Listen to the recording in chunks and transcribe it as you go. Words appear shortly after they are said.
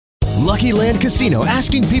Lucky Land Casino,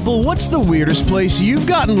 asking people, what's the weirdest place you've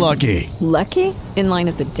gotten lucky? Lucky? In line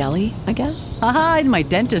at the deli, I guess? Aha, in my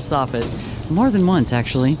dentist's office. More than once,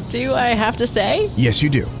 actually. Do I have to say? Yes, you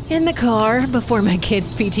do. In the car before my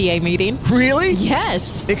kids' PTA meeting. Really?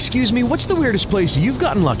 Yes. Excuse me, what's the weirdest place you've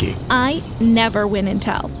gotten lucky? I never win and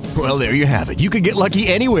tell. Well, there you have it. You can get lucky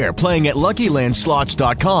anywhere, playing at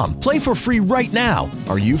LuckyLandSlots.com. Play for free right now.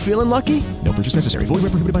 Are you feeling lucky? No purchase necessary. Void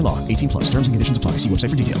where prohibited by law. 18+. Terms and conditions apply. See website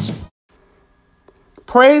for details.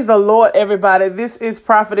 Praise the Lord, everybody. This is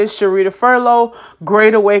Prophetess Sherita Furlow,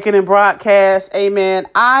 Great Awakening Broadcast. Amen.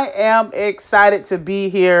 I am excited to be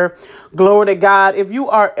here. Glory to God. If you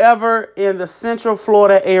are ever in the Central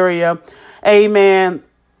Florida area, amen,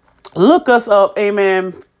 look us up.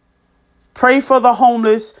 Amen. Pray for the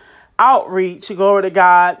Homeless Outreach. Glory to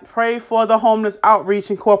God. Pray for the Homeless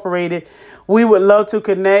Outreach Incorporated. We would love to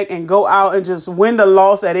connect and go out and just win the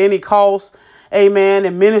lost at any cost. Amen.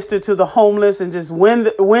 And minister to the homeless and just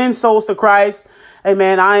win souls to Christ.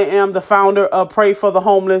 Amen. I am the founder of Pray for the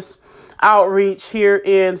Homeless Outreach here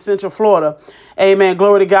in Central Florida. Amen.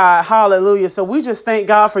 Glory to God. Hallelujah. So we just thank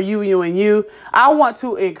God for you, and you. I want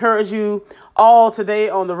to encourage you all today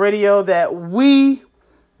on the radio that we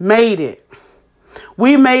made it.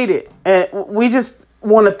 We made it. And we just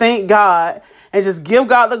want to thank God and just give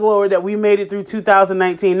God the glory that we made it through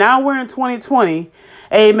 2019. Now we're in 2020.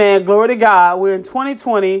 Amen. Glory to God. We're in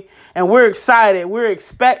 2020 and we're excited. We're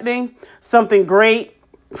expecting something great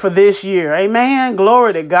for this year. Amen.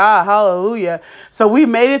 Glory to God. Hallelujah. So we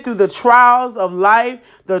made it through the trials of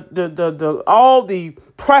life, the all the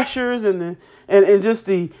pressures and just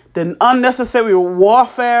the unnecessary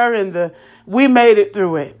warfare and we made it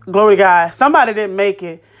through it. Glory to God. Somebody didn't make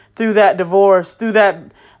it through that divorce, through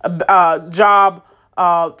that job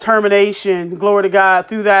termination. Glory to God.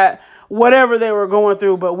 Through that whatever they were going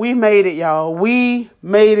through, but we made it, y'all. We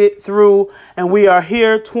made it through, and we are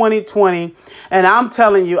here 2020, and I'm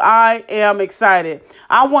telling you, I am excited.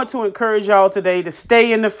 I want to encourage y'all today to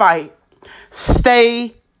stay in the fight.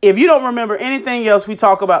 If you don't remember anything else we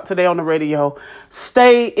talk about today on the radio,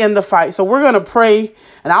 stay in the fight. So we're going to pray,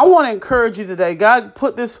 and I want to encourage you today. God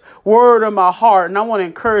put this word in my heart, and I want to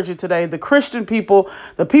encourage you today. The Christian people,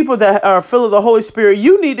 the people that are full of the Holy Spirit,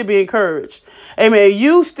 you need to be encouraged. Amen.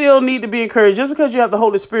 You still need to be encouraged. Just because you have the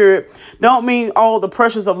Holy Spirit don't mean all the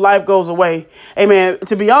pressures of life goes away. Amen.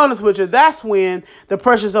 To be honest with you, that's when the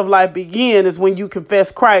pressures of life begin, is when you confess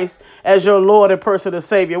Christ as your Lord and personal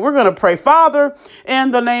Savior. We're going to pray. Father, in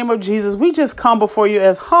the name of Jesus, we just come before you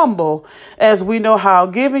as humble as we know how,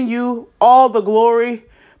 giving you all the glory,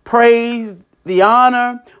 praise, the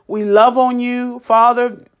honor. We love on you,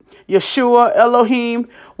 Father. Yeshua, Elohim,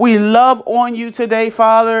 we love on you today,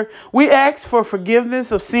 Father. We ask for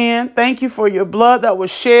forgiveness of sin. Thank you for your blood that was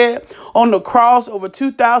shed on the cross over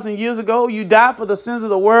 2,000 years ago. You died for the sins of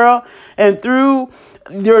the world, and through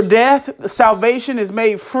your death, salvation is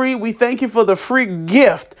made free. We thank you for the free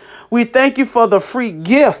gift. We thank you for the free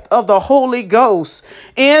gift of the Holy Ghost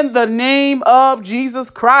in the name of Jesus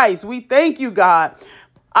Christ. We thank you, God.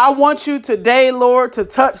 I want you today, Lord, to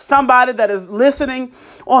touch somebody that is listening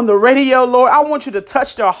on the radio, Lord. I want you to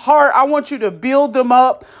touch their heart. I want you to build them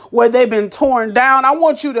up where they've been torn down. I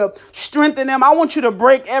want you to strengthen them. I want you to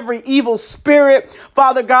break every evil spirit,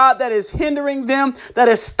 Father God, that is hindering them, that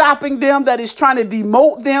is stopping them, that is trying to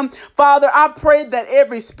demote them. Father, I pray that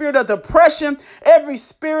every spirit of depression, every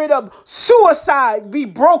spirit of suicide be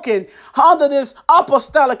broken under this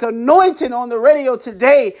apostolic anointing on the radio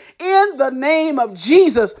today in the name of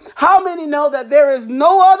Jesus. How many know that there is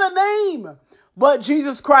no other name but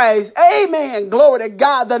Jesus Christ? Amen. Glory to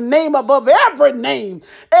God. The name above every name.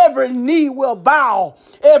 Every knee will bow.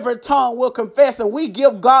 Every tongue will confess. And we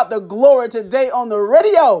give God the glory today on the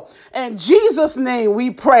radio. In Jesus' name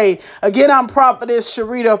we pray. Again, I'm Prophetess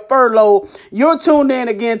Sherita Furlow. You're tuned in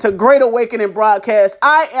again to Great Awakening Broadcast.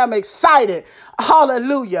 I am excited.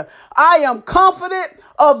 Hallelujah. I am confident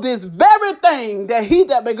of this very thing, that he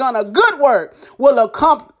that begun a good work will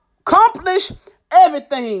accomplish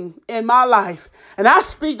everything in my life. And I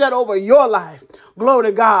speak that over your life. Glory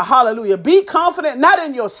to God. Hallelujah. Be confident, not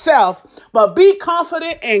in yourself, but be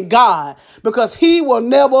confident in God, because he will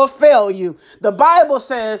never fail you. The Bible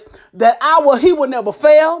says that he will never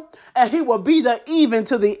fail, and he will be there even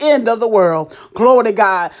to the end of the world. Glory to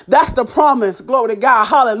God. That's the promise. Glory to God.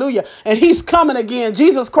 Hallelujah. And he's coming again.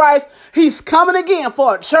 Jesus Christ, he's coming again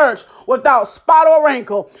for a church without spot or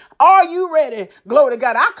wrinkle. Are you ready? Glory to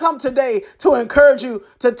God. I come today to encourage you,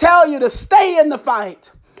 to tell you to stay in the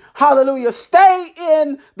fight. Hallelujah. Stay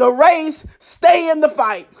in the race. Stay in the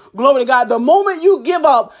fight. Glory to God. The moment you give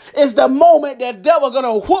up is the moment that devil going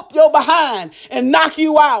to whoop your behind and knock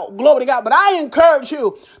you out. Glory to God. But I encourage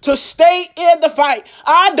you to stay in the fight.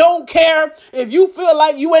 I don't care if you feel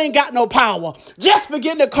like you ain't got no power. Just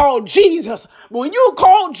begin to call Jesus. When you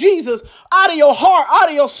call Jesus out of your heart, out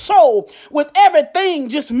of your soul, with everything,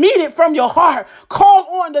 just mean it from your heart.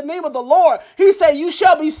 Call on the name of the Lord. He said, you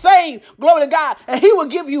shall be saved. Glory to God. And he will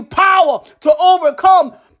give you power to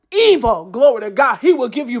overcome evil. Glory to God. He will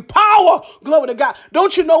give you power. Glory to God.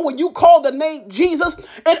 Don't you know when you call the name Jesus,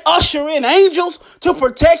 it usher in angels to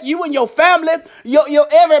protect you and your family, your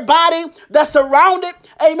everybody that's surrounded.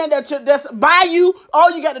 Amen. That's by you.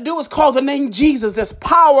 All you got to do is call the name Jesus. There's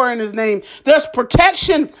power in his name. There's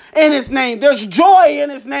protection in his name. There's joy in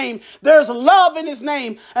his name. There's love in his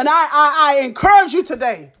name. And I encourage you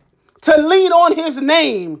today to lean on his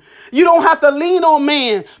name. You don't have to lean on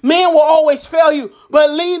man. Man will always fail you, but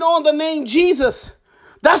lean on the name Jesus.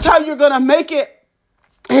 That's how you're going to make it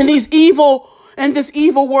in this evil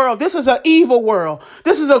world. This is an evil world.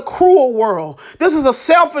 This is a cruel world. This is a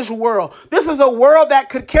selfish world. This is a world that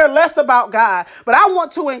could care less about God. But I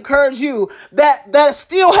want to encourage you that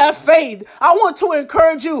still have faith. I want to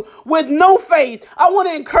encourage you with no faith. I want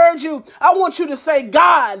to encourage you. I want you to say,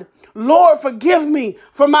 God, Lord, forgive me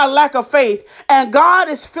for my lack of faith. And God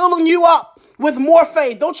is filling you up with more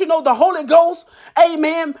faith. Don't you know the Holy Ghost,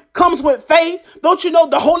 amen, comes with faith? Don't you know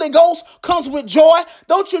the Holy Ghost comes with joy?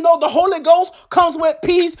 Don't you know the Holy Ghost comes with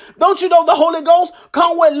peace? Don't you know the Holy Ghost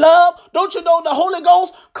comes with love? Don't you know the Holy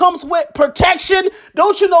Ghost comes with protection?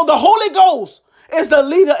 Don't you know the Holy Ghost is the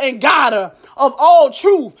leader and guider of all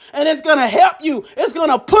truth, and it's going to help you. It's going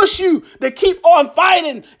to push you to keep on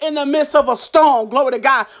fighting in the midst of a storm. Glory to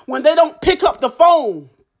God. When they don't pick up the phone,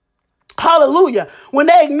 hallelujah. When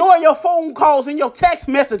they ignore your phone calls and your text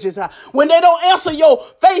messages, when they don't answer your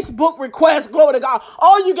Facebook requests, glory to God,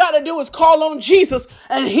 all you got to do is call on Jesus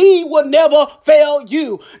and he will never fail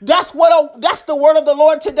you. That's the word of the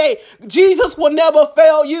Lord today. Jesus will never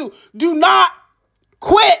fail you. Do not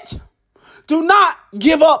quit. Do not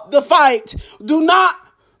give up the fight. Do not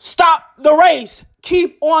stop the race.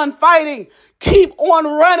 Keep on fighting. Keep on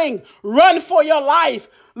running. Run for your life.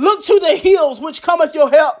 Look to the hills which cometh your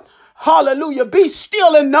help. Hallelujah. Be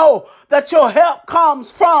still and know that your help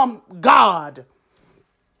comes from God.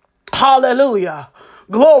 Hallelujah.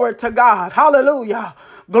 Glory to God. Hallelujah.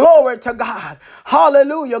 Glory to God.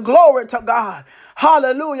 Hallelujah. Glory to God.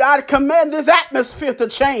 Hallelujah. I command this atmosphere to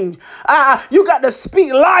change. You got to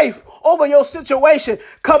speak life over your situation.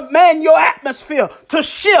 Command your atmosphere to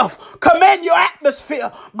shift. Command your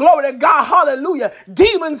atmosphere. Glory to God. Hallelujah.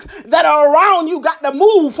 Demons that are around you got to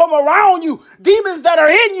move from around you. Demons that are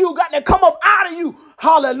in you got to come up out of you.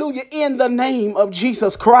 Hallelujah. In the name of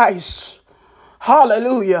Jesus Christ.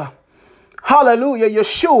 Hallelujah. Hallelujah.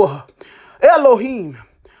 Yeshua. Elohim.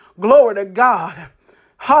 Glory to God.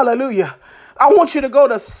 Hallelujah. I want you to go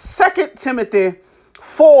to 2 Timothy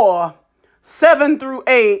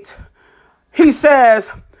 4:7-8. He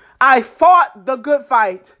says, I fought the good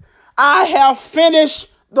fight. I have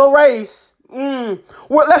finished the race. Well,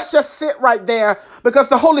 let's just sit right there because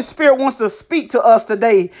the Holy Spirit wants to speak to us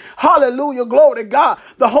today. Hallelujah. Glory to God.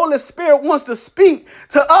 The Holy Spirit wants to speak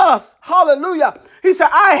to us. Hallelujah. He said,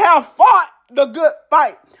 I have fought the good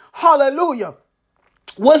fight. Hallelujah.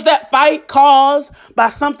 Was that fight caused by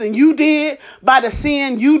something you did, by the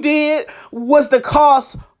sin you did? Was the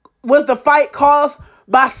fight caused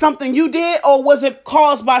by something you did, or was it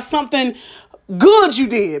caused by something good you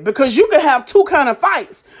did? Because you can have two kind of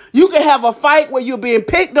fights. You can have a fight where you're being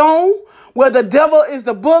picked on, where the devil is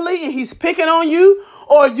the bully and he's picking on you,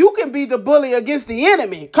 or you can be the bully against the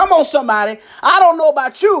enemy. Come on, somebody. I don't know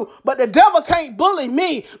about you, but the devil can't bully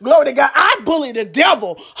me. Glory to God. I bully the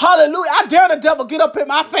devil. Hallelujah. I dare the devil get up in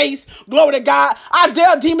my face. Glory to God. I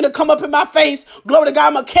dare a demon to come up in my face. Glory to God.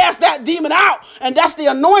 I'm going to cast that demon out. And that's the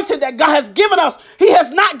anointing that God has given us. He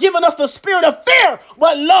has not given us the spirit of fear,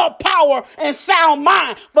 but love, power, and sound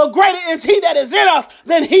mind. For greater is he that is in us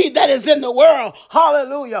than he that is in the world.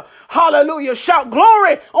 Hallelujah. Hallelujah. Shout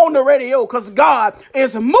glory on the radio because God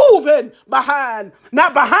is moving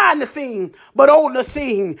not behind the scene, but on the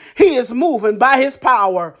scene. He is moving by his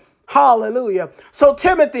power. Hallelujah. So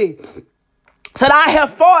Timothy said, I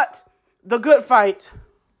have fought the good fight.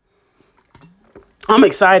 I'm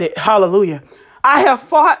excited. Hallelujah. I have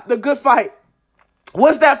fought the good fight.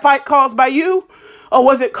 Was that fight caused by you, or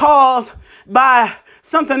was it caused by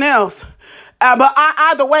something else? But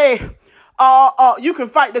either way, you can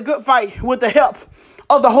fight the good fight with the help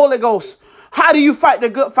of the Holy Ghost. How do you fight the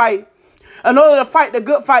good fight? In order to fight the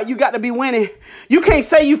good fight, you got to be winning. You can't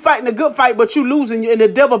say you fighting the good fight, but you losing, and the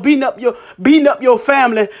devil beating up your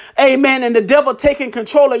family. Amen. And the devil taking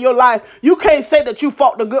control of your life. You can't say that you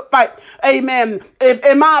fought the good fight. Amen. If,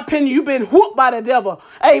 in my opinion, you've been whooped by the devil.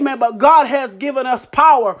 Amen. But God has given us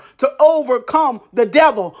power to overcome the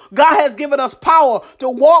devil. God has given us power to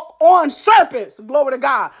walk on serpents. Glory to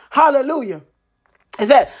God. Hallelujah. Is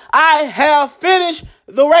that I have finished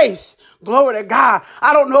the race. Glory to God.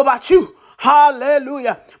 I don't know about you.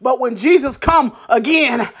 Hallelujah. But when Jesus come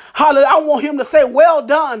again, hallelujah, I want him to say, well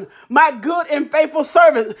done, my good and faithful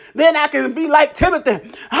servant. Then I can be like Timothy.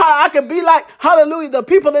 I can be like, hallelujah, the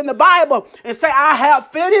people in the Bible and say, I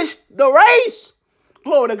have finished the race.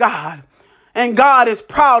 Glory to God. And God is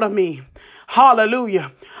proud of me.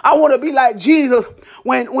 Hallelujah. I want to be like Jesus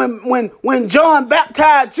when John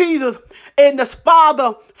baptized Jesus and the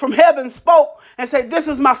Father from heaven spoke and said, this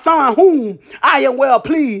is my son whom I am well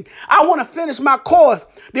pleased. I want to finish my course.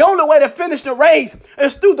 The only way to finish the race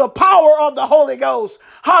is through the power of the Holy Ghost.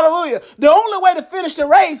 Hallelujah. The only way to finish the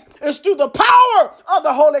race is through the power of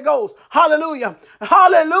the Holy Ghost. Hallelujah.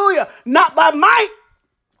 Hallelujah. Not by might,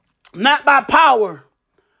 not by power,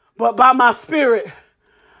 but by my spirit.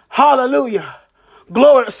 Hallelujah.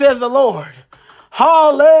 Glory, says the Lord.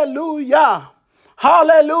 Hallelujah.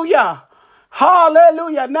 Hallelujah.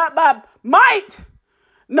 Hallelujah. Not by might,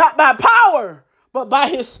 not by power, but by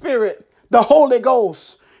his spirit, the Holy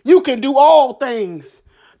Ghost. You can do all things.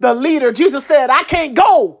 The leader, Jesus said, I can't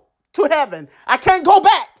go to heaven. I can't go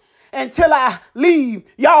back until I leave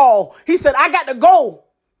y'all. He said, I got to go.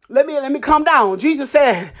 Let me calm down. Jesus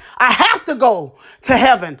said, I have to go to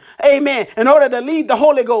heaven. Amen. In order to lead the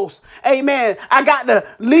Holy Ghost. Amen. I got to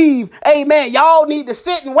leave. Amen. Y'all need to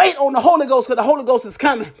sit and wait on the Holy Ghost because the Holy Ghost is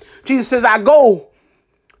coming. Jesus says, I go.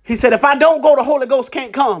 He said, if I don't go, the Holy Ghost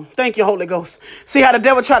can't come. Thank you, Holy Ghost. See how the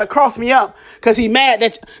devil try to cross me up because he mad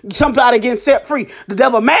that somebody getting set free. The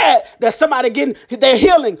devil mad that somebody getting their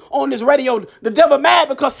healing on this radio. The devil mad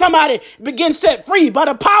because somebody begin set free by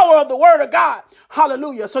the power of the word of God.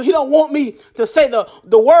 Hallelujah. So he don't want me to say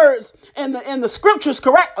the words in the scriptures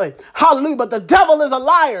correctly. Hallelujah. But the devil is a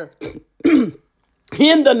liar.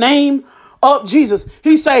 In the name of Jesus.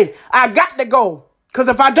 He say, I got to go. Because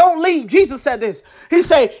if I don't leave, Jesus said this. He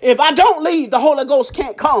said, if I don't leave, the Holy Ghost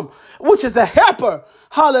can't come, which is the helper.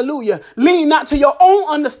 Hallelujah. Lean not to your own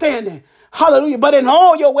understanding. Hallelujah. But in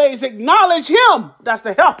all your ways, acknowledge him. That's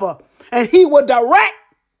the helper. And he will direct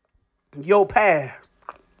your path.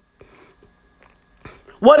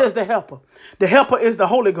 What is the helper? The helper is the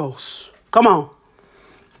Holy Ghost. Come on.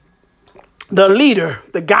 The leader,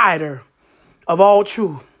 the guider of all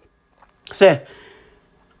truth. Said,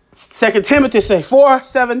 2 Timothy say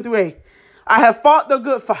 4:7-8. I have fought the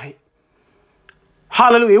good fight.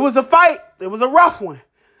 Hallelujah. It was a fight. It was a rough one.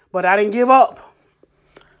 But I didn't give up.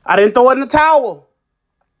 I didn't throw it in the towel.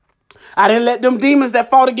 I didn't let them demons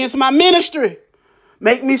that fought against my ministry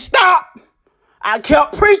make me stop. I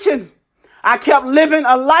kept preaching. I kept living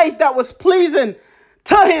a life that was pleasing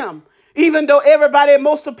to him. Even though everybody,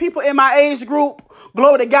 most of the people in my age group,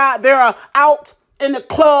 glory to God, they're out in the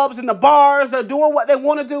clubs and the bars, they're doing what they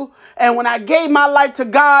want to do. And when I gave my life to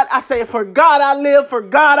God, I said, for God I live, for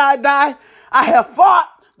God I die. I have fought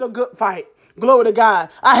the good fight. Glory to God.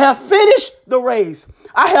 I have finished the race.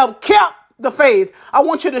 I have kept the faith. I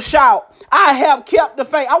want you to shout, I have kept the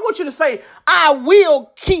faith. I want you to say, I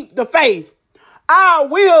will keep the faith. I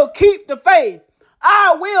will keep the faith.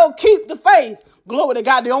 I will keep the faith. Glory to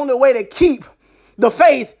God. The only way to keep the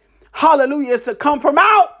faith, hallelujah, is to come from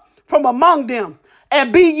out from among them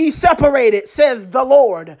and be ye separated, says the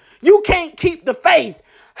Lord. You can't keep the faith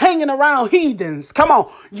hanging around heathens. Come on.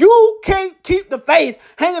 You can't keep the faith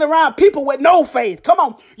hanging around people with no faith. Come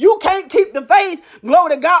on. You can't keep the faith,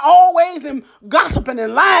 glory to God, always in gossiping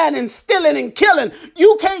and lying and stealing and killing.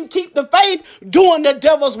 You can't keep the faith doing the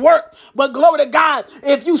devil's work. But glory to God,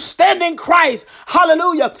 if you stand in Christ,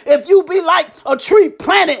 hallelujah, if you be like a tree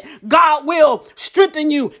planted, God will strengthen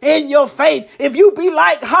you in your faith. If you be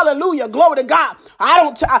like, hallelujah, glory to God,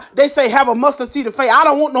 they say have a mustard seed of faith. I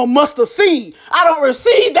don't want no mustard seed. I don't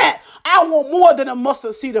receive that. I want more than a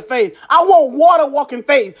mustard seed of faith. I want water walking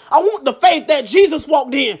faith. I want the faith that Jesus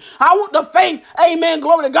walked in. I want the faith, amen,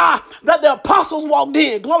 glory to God, that the apostles walked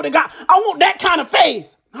in. Glory to God. I want that kind of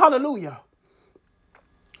faith. Hallelujah.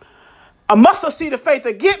 A mustard seed of faith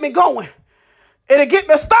to get me going. It'll get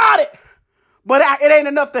me started. But it ain't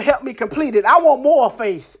enough to help me complete it. I want more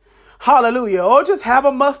faith. Hallelujah. Or just have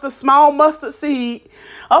a small mustard seed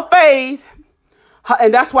of faith.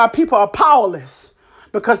 And that's why people are powerless.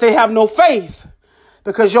 Because they have no faith.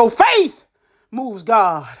 Because your faith moves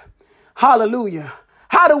God. Hallelujah.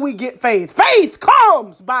 How do we get faith? Faith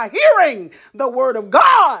comes by hearing the word of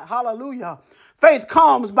God. Hallelujah. Faith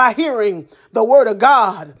comes by hearing the word of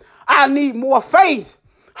God. I need more faith.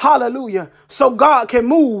 Hallelujah. So God can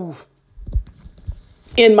move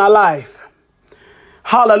in my life.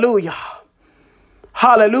 Hallelujah.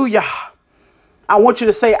 Hallelujah. I want you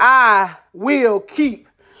to say, I will keep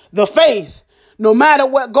the faith no matter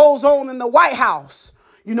what goes on in the White House.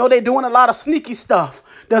 You know, they're doing a lot of sneaky stuff.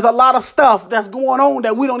 There's a lot of stuff that's going on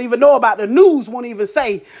that we don't even know about. The news won't even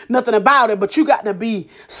say nothing about it. But you got to be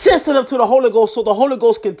sensitive to the Holy Ghost so the Holy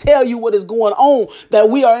Ghost can tell you what is going on, that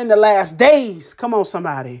we are in the last days. Come on,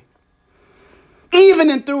 somebody. Even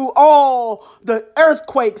and through all the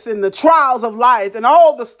earthquakes and the trials of life and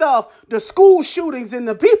all the stuff, the school shootings and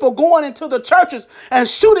the people going into the churches and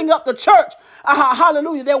shooting up the church.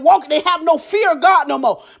 Hallelujah. They're walking. They have no fear of God no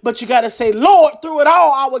more. But you got to say, Lord, through it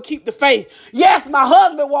all, I will keep the faith. Yes, my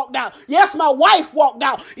husband walked out. Yes, my wife walked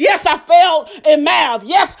out. Yes, I failed in math.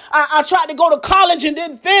 Yes, I tried to go to college and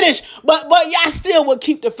didn't finish. But I still will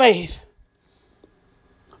keep the faith.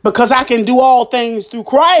 Because I can do all things through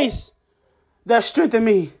Christ that strengthen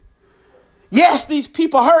me. Yes, these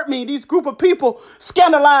people hurt me. These group of people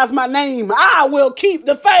scandalize my name. I will keep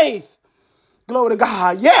the faith. Glory to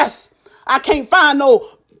God. Yes, I can't find no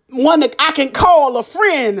one that I can call a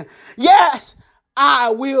friend. Yes,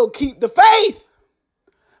 I will keep the faith.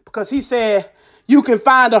 Because he said, you can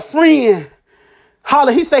find a friend.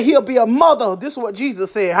 Hallelujah. He said he'll be a mother. This is what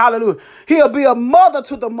Jesus said. Hallelujah. He'll be a mother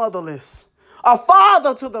to the motherless, a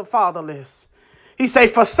father to the fatherless. He say,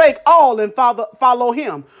 forsake all and follow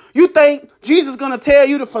him. You think Jesus is going to tell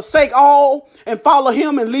you to forsake all and follow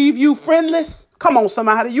him and leave you friendless? Come on,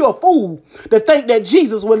 somebody. You're a fool to think that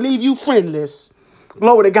Jesus will leave you friendless.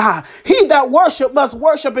 Glory to God. He that worship must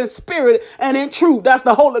worship in spirit and in truth. That's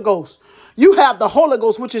the Holy Ghost. You have the Holy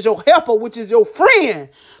Ghost, which is your helper, which is your friend.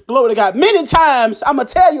 Glory to God. Many times, I'm going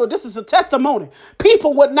to tell you, this is a testimony.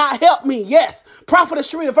 People would not help me. Yes. Prophetess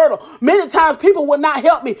Sherita, Furlow. Many times people would not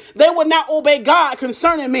help me. They would not obey God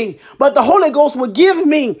concerning me. But the Holy Ghost would give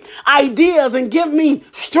me ideas and give me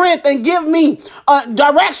strength and give me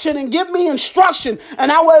direction and give me instruction. And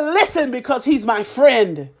I will listen because he's my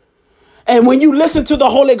friend. And when you listen to the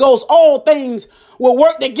Holy Ghost, all things will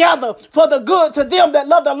work together for the good to them that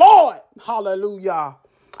love the Lord. Hallelujah.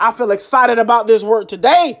 I feel excited about this word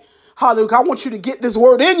today. Hallelujah. I want you to get this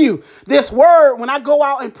word in you. This word, when I go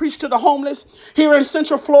out and preach to the homeless here in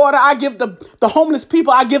Central Florida, I give the homeless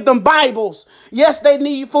people, I give them Bibles. Yes, they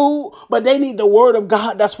need food, but they need the word of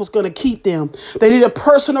God. That's what's going to keep them. They need a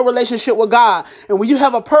personal relationship with God. And when you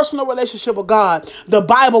have a personal relationship with God, the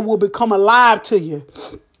Bible will become alive to you.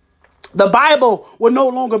 The Bible will no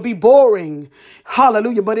longer be boring.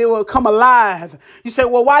 Hallelujah. But it will come alive. You say,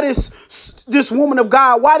 well, why this woman of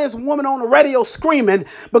God? Why this woman on the radio screaming?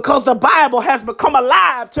 Because the Bible has become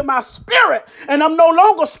alive to my spirit. And I'm no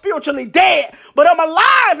longer spiritually dead, but I'm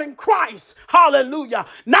alive in Christ. Hallelujah.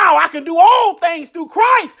 Now I can do all things through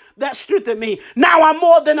Christ that strengthen me. Now I'm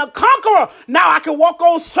more than a conqueror. Now I can walk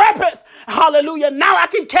on serpents. Hallelujah. Now I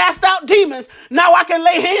can cast out demons. Now I can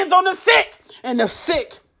lay hands on the sick, and the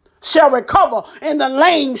sick shall recover, and the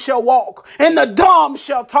lame shall walk, and the dumb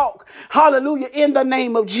shall talk. Hallelujah. In the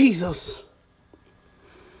name of Jesus.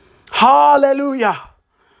 Hallelujah.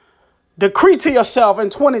 Decree to yourself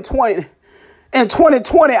in 2020. In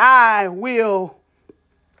 2020, I will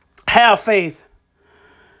have faith.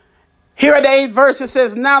 Here at the 8th verse, it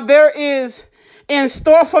says, now there is in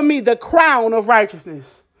store for me the crown of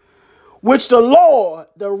righteousness, which the Lord,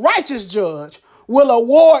 the righteous judge, will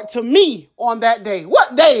award to me on that day.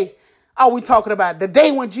 What day are we talking about? The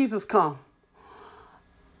day when Jesus comes.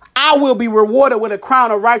 I will be rewarded with a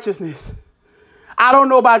crown of righteousness. I don't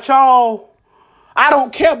know about y'all. I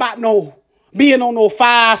don't care about being on no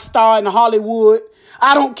 5-star in Hollywood.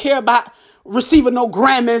 I don't care about receiving no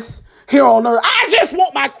Grammys here on earth. I just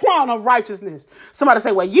want my crown of righteousness. Somebody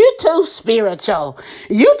say, well, you too spiritual.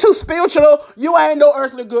 You too spiritual. You ain't no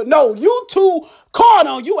earthly good. No, you too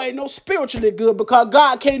carnal. You ain't no spiritually good, because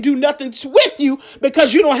God can't do nothing with you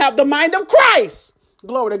because you don't have the mind of Christ.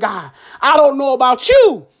 Glory to God. I don't know about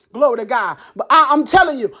you. Glory to God. But I'm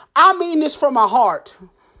telling you, I mean this from my heart.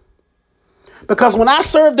 Because when I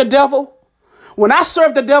serve the devil, I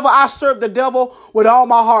serve the devil with all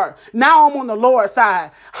my heart. Now I'm on the Lord's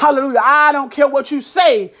side. Hallelujah. I don't care what you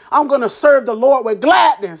say. I'm going to serve the Lord with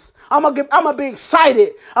gladness. I'm going to be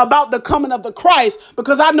excited about the coming of the Christ,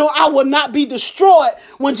 because I know I will not be destroyed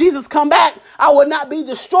when Jesus come back. I will not be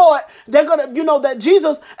destroyed. They're going to, that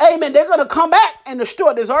Jesus, amen, they're going to come back and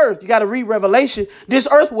destroy this earth. You got to read Revelation. This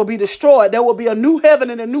earth will be destroyed. There will be a new heaven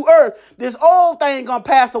and a new earth. This old thing going to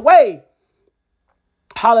pass away.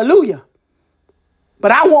 Hallelujah.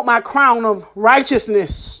 But I want my crown of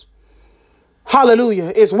righteousness.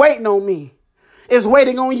 Hallelujah. It's waiting on me. It's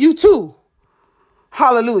waiting on you too.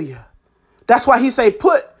 Hallelujah. That's why he say,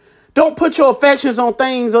 don't put your affections on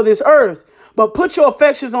things of this earth, but put your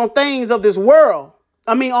affections on things of this world.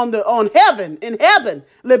 On heaven, in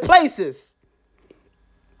heavenly places,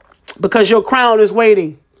 because your crown is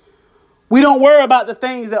waiting. We don't worry about the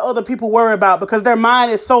things that other people worry about because their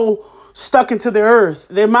mind is so stuck into the earth.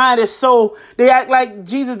 Their mind is so, they act like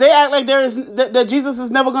Jesus. They act like that Jesus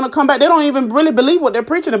is never going to come back. They don't even really believe what they're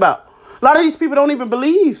preaching about. A lot of these people don't even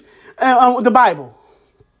believe the Bible.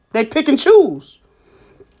 They pick and choose.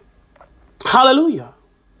 Hallelujah.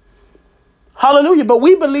 Hallelujah. But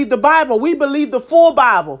we believe the Bible. We believe the full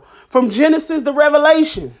Bible from Genesis to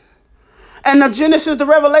Revelation. And the Genesis to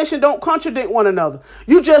Revelation don't contradict one another.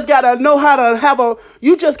 You just got to know how to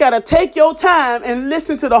you just got to take your time and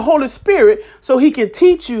listen to the Holy Spirit so he can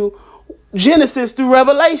teach you Genesis through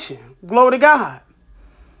Revelation. Glory to God.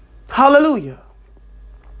 Hallelujah.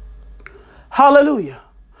 Hallelujah.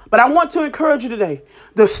 But I want to encourage you today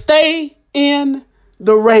to stay in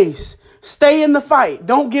the race. Stay in the fight.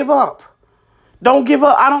 Don't give up. Don't give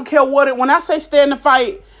up. I don't care when I say stay in the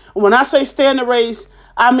fight, when I say stay in the race,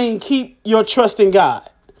 I mean keep your trust in God.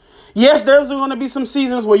 Yes, there's going to be some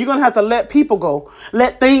seasons where you're going to have to let people go,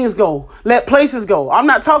 let things go, let places go. I'm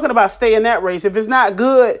not talking about stay in that race. If it's not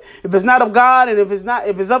good, if it's not of God, and if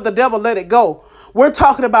it's of the devil, let it go. We're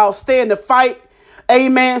talking about stay in the fight.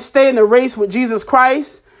 Amen. Stay in the race with Jesus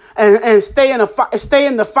Christ and stay in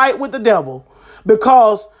the fight with the devil,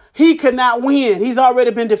 because he cannot win. He's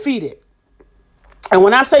already been defeated. And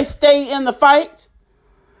when I say stay in the fight,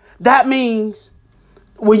 that means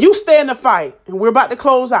when you stay in the fight, and we're about to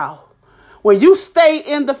close out, when you stay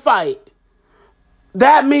in the fight,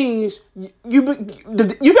 that means you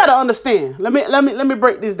got to understand. Let me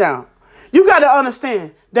break this down. You got to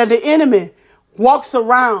understand that the enemy walks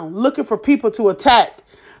around looking for people to attack.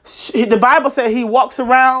 The Bible said he walks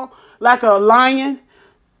around like a lion,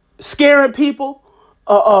 scaring people,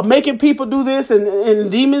 making people do this,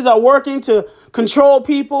 and demons are working to control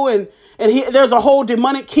people, and there's a whole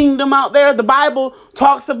demonic kingdom out there. The Bible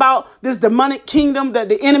talks about this demonic kingdom that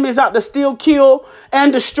the enemy is out to steal, kill,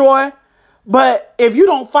 and destroy. But if you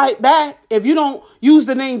don't fight back, if you don't use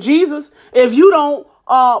the name Jesus, if you don't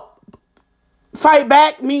fight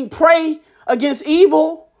back, pray against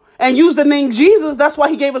evil and use the name Jesus, that's why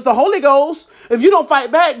he gave us the Holy Ghost. If you don't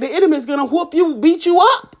fight back, the enemy is going to whoop you, beat you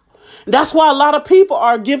up. That's why a lot of people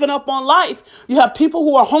are giving up on life. You have people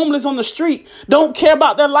who are homeless on the street, don't care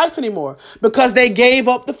about their life anymore because they gave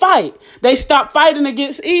up the fight. They stopped fighting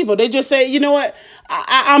against evil. They just say, you know what?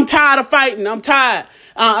 I'm tired of fighting. I'm tired.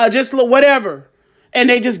 Just whatever. And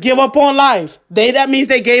they just give up on life. That means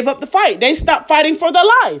they gave up the fight. They stopped fighting for their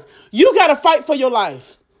life. You got to fight for your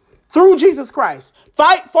life through Jesus Christ.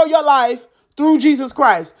 Fight for your life through Jesus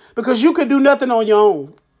Christ, because you can do nothing on your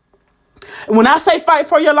own. When I say fight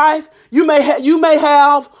for your life, you may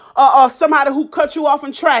have somebody who cut you off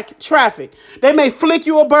in traffic. They may flick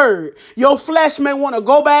you a bird. Your flesh may want to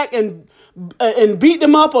go back and beat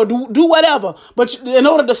them up or do whatever. But in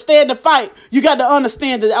order to stay in the fight, you got to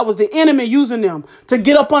understand that was the enemy using them to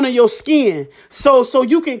get up under your skin. So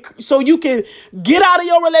you can get out of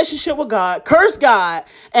your relationship with God, curse God,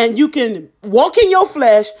 and you can walk in your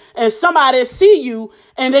flesh, and somebody see you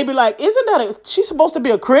and they be like, she's supposed to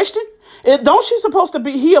be a Christian? Don't he supposed to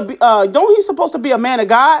be a man of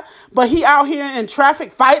God? But he out here in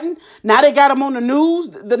traffic fighting. Now they got him on the news.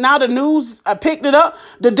 Now the news picked it up.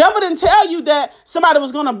 The devil didn't tell you that somebody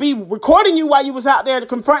was going to be recording you while you was out there to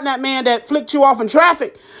confront that man that flicked you off in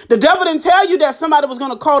traffic. The devil didn't tell you that somebody was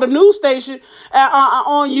going to call the news station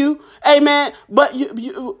on you. Amen. But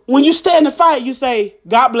when you stay in the fight, you say,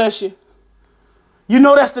 God bless you. You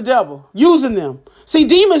know that's the devil using them. See,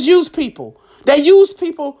 demons use people. They use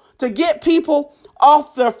people to get people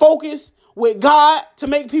off their focus with God, to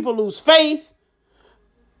make people lose faith.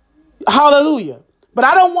 Hallelujah. But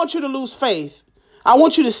I don't want you to lose faith. I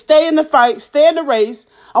want you to stay in the fight, stay in the race.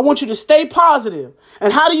 I want you to stay positive.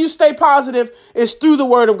 And how do you stay positive? It's through the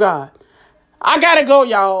word of God. I got to go,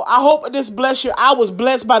 y'all. I hope this bless you. I was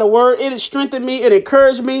blessed by the word. It has strengthened me. It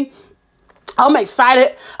encouraged me. I'm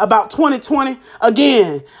excited about 2020.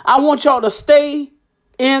 Again, I want y'all to stay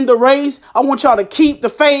in the race. I want y'all to keep the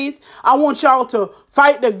faith. I want y'all to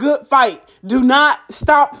fight the good fight. Do not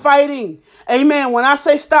stop fighting. Amen. When I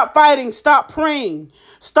say stop fighting, stop praying,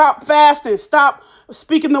 stop fasting, stop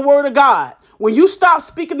speaking the word of God. When you stop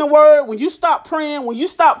speaking the word, when you stop praying, when you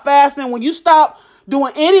stop fasting, when you stop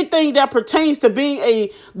doing anything that pertains to being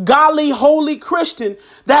a godly, holy Christian,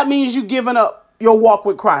 that means you giving up your walk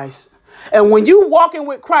with Christ. And when you walking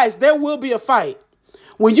with Christ, there will be a fight.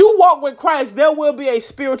 When you walk with Christ, there will be a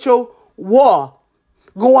spiritual war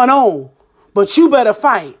going on. But you better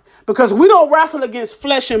fight, because we don't wrestle against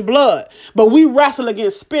flesh and blood, but we wrestle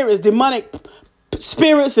against spirits, demonic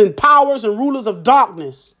spirits and powers and rulers of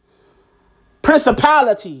darkness,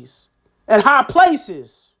 principalities and high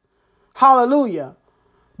places. Hallelujah.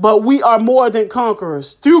 But we are more than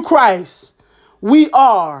conquerors. Through Christ, we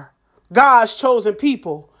are God's chosen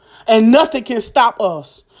people. And nothing can stop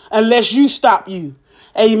us unless you stop you.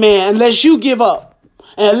 Amen. Unless you give up.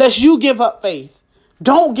 And unless you give up faith.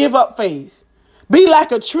 Don't give up faith. Be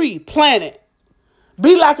like a tree planted.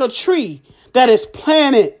 Be like a tree that is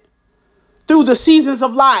planted through the seasons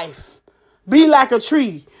of life. Be like a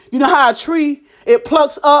tree. You know how a tree, it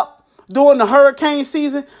plucks up during the hurricane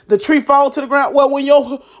season, the tree falls to the ground. Well, when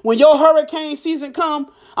your hurricane season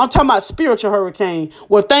come, I'm talking about spiritual hurricane,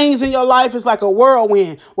 where things in your life is like a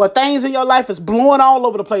whirlwind, where things in your life is blowing all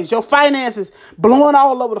over the place. Your finances blowing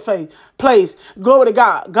all over the place. Glory to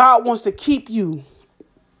God. God wants to keep you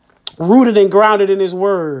rooted and grounded in his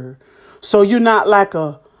word. So you're not like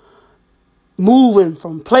a moving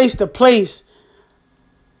from place to place.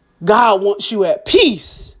 God wants you at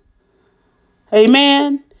peace.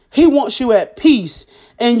 Amen. He wants you at peace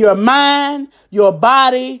in your mind, your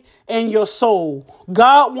body, and your soul.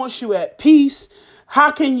 God wants you at peace.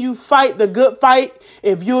 How can you fight the good fight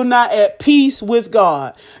if you're not at peace with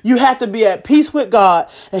God? You have to be at peace with God,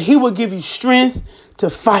 and he will give you strength to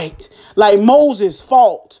fight. Like Moses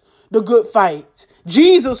fought the good fight.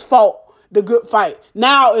 Jesus fought the good fight.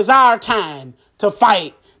 Now is our time to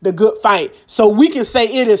fight the good fight, so we can say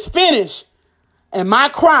it is finished. And my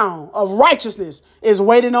crown of righteousness is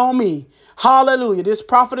waiting on me. Hallelujah. This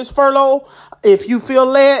Prophetess Furlow, if you feel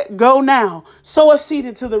led, go now. Sow a seed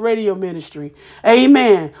into the radio ministry.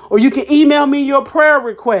 Amen. Or you can email me your prayer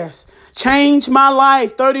requests. Change my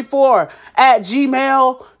life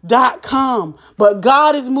 34@gmail.com. But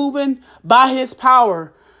God is moving by his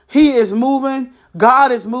power. He is moving.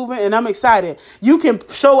 God is moving, and I'm excited. You can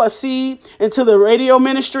sow a seed into the radio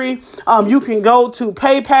ministry. You can go to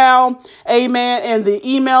PayPal. Amen. And the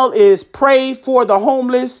email is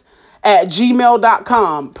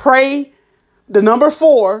prayforthehomeless@gmail.com. Pray, the number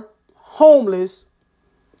 4, homeless.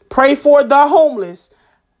 Pray for the homeless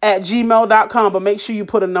at gmail.com. But make sure you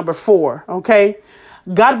put a number 4. Okay.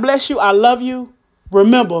 God bless you. I love you.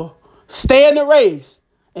 Remember, stay in the race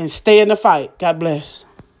and stay in the fight. God bless.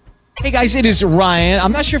 Hey guys, it is Ryan.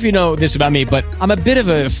 I'm not sure if you know this about me, but I'm a bit of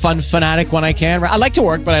a fun fanatic when I can. I like to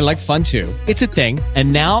work, but I like fun too. It's a thing.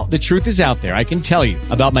 And now the truth is out there. I can tell you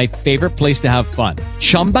about my favorite place to have fun.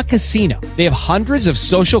 Chumba Casino. They have hundreds of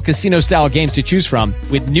social casino style games to choose from,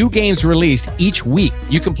 with new games released each week.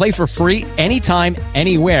 You can play for free anytime,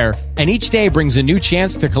 anywhere. And each day brings a new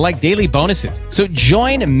chance to collect daily bonuses. So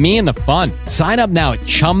join me in the fun. Sign up now at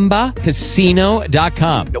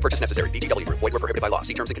ChumbaCasino.com. No purchase necessary. VGW Group. Void where prohibited by law.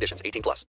 See terms and conditions. 18+.